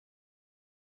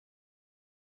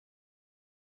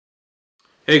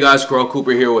Hey guys, Carl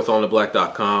Cooper here with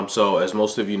OnTheBlack.com. So as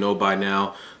most of you know by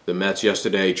now, the Mets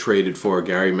yesterday traded for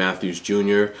Gary Matthews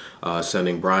Jr.,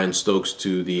 sending Brian Stokes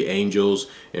to the Angels.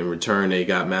 In return, they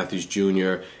got Matthews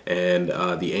Jr., and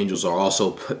the Angels are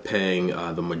also paying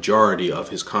the majority of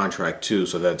his contract too,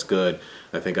 so that's good.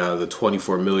 I think out of the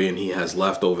 $24 million he has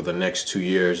left over the next 2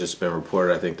 years, it's been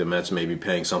reported, I think the Mets may be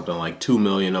paying something like $2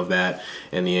 million of that,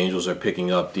 and the Angels are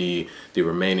picking up the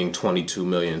remaining $22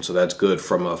 million. So that's good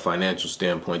from a financial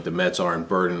standpoint. The Mets aren't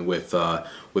burdened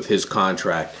with his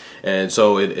contract. And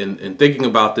so in thinking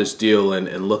about this deal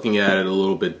and looking at it a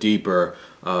little bit deeper,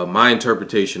 my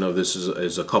interpretation of this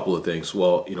is a couple of things.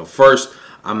 Well, first,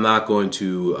 I'm not going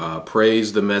to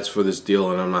praise the Mets for this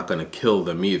deal, and I'm not going to kill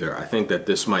them either. I think that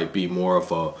this might be more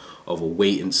of a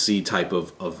wait and see type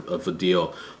of a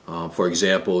deal. For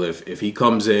example, if he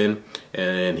comes in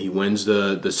and he wins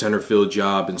the center field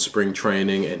job in spring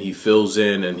training and he fills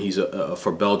in and he's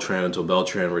for Beltran until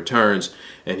Beltran returns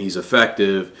and he's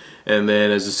effective, and then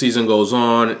as the season goes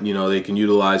on, they can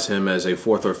utilize him as a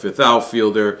fourth or fifth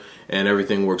outfielder and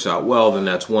everything works out well, then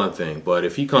that's one thing. But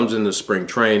if he comes into spring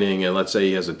training and let's say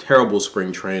he has a terrible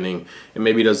spring training and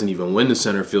maybe doesn't even win the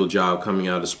center field job coming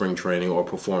out of spring training or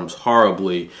performs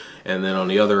horribly, and then on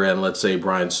the other end, let's say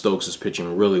Brian Stokes is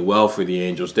pitching really well for the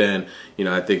Angels, then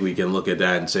I think we can look at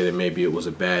that and say that maybe it was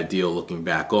a bad deal looking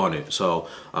back on it. So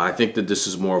I think that this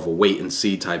is more of a wait and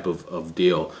see type of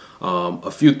deal. A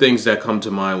few things that come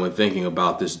to mind when thinking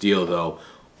about this deal, though.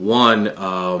 One,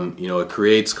 it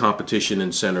creates competition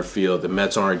in center field. The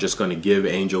Mets aren't just going to give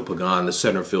Angel Pagan the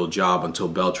center field job until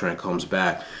Beltran comes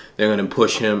back. They're going to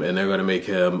push him and they're going to make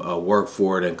him work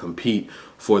for it and compete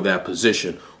for that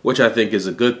position, which I think is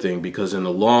a good thing, because in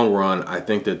the long run, I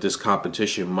think that this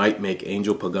competition might make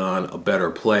Angel Pagan a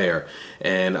better player.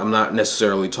 And I'm not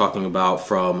necessarily talking about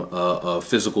from a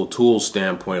physical tool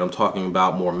standpoint. I'm talking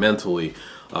about more mentally.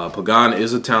 Pagan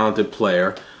is a talented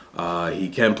player. He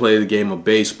can play the game of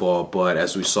baseball, but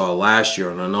as we saw last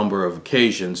year on a number of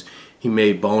occasions, he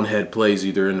made bonehead plays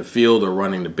either in the field or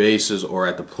running the bases or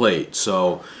at the plate.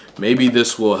 So maybe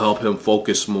this will help him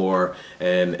focus more,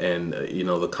 and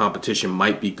the competition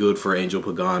might be good for Angel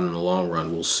Pagan in the long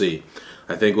run. We'll see.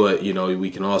 I think what we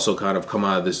can also kind of come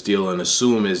out of this deal and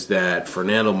assume is that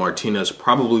Fernando Martinez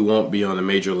probably won't be on the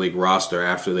major league roster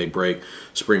after they break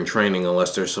spring training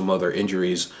unless there's some other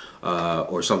injuries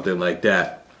or something like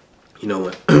that.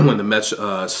 When the Mets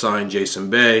signed Jason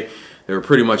Bay, they were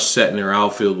pretty much set in their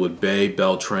outfield with Bay,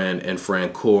 Beltran, and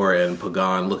Francoeur, and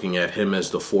Pagan looking at him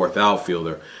as the fourth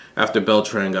outfielder. After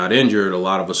Beltran got injured, a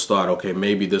lot of us thought, okay,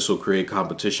 maybe this will create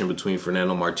competition between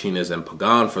Fernando Martinez and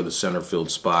Pagan for the center field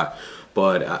spot.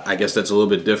 But I guess that's a little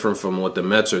bit different from what the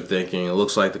Mets are thinking. It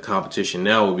looks like the competition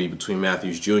now will be between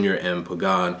Matthews Jr. and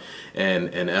Pagan,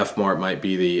 and F-Mart might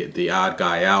be the odd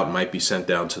guy out, might be sent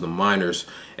down to the minors.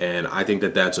 And I think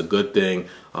that that's a good thing.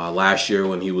 Last year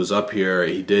when he was up here,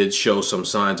 he did show some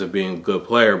signs of being a good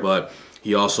player, but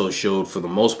he also showed, for the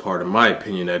most part, in my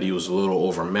opinion, that he was a little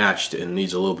overmatched and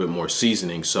needs a little bit more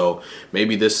seasoning. So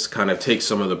maybe this kind of takes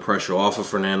some of the pressure off of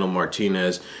Fernando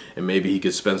Martinez, and maybe he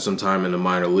could spend some time in the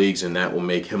minor leagues, and that will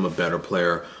make him a better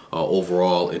player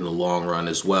overall in the long run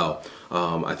as well.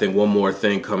 I think one more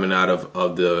thing coming out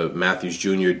of the Matthews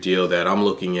Jr. deal that I'm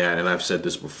looking at, and I've said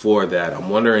this before, that I'm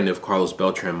wondering if Carlos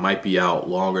Beltran might be out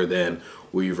longer than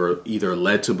we've either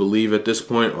led to believe at this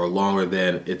point or longer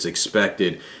than it's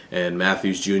expected. And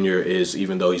Matthews Jr. is,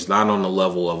 even though he's not on the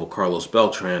level of a Carlos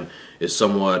Beltran, is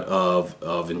somewhat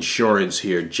of insurance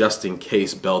here just in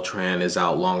case Beltran is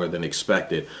out longer than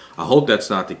expected. I hope that's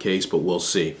not the case, but we'll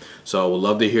see. So I would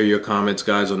love to hear your comments,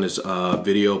 guys, on this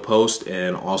video post,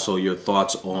 and also your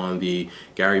thoughts on the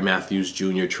Gary Matthews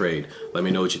Jr. trade. Let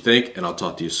me know what you think, and I'll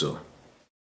talk to you soon.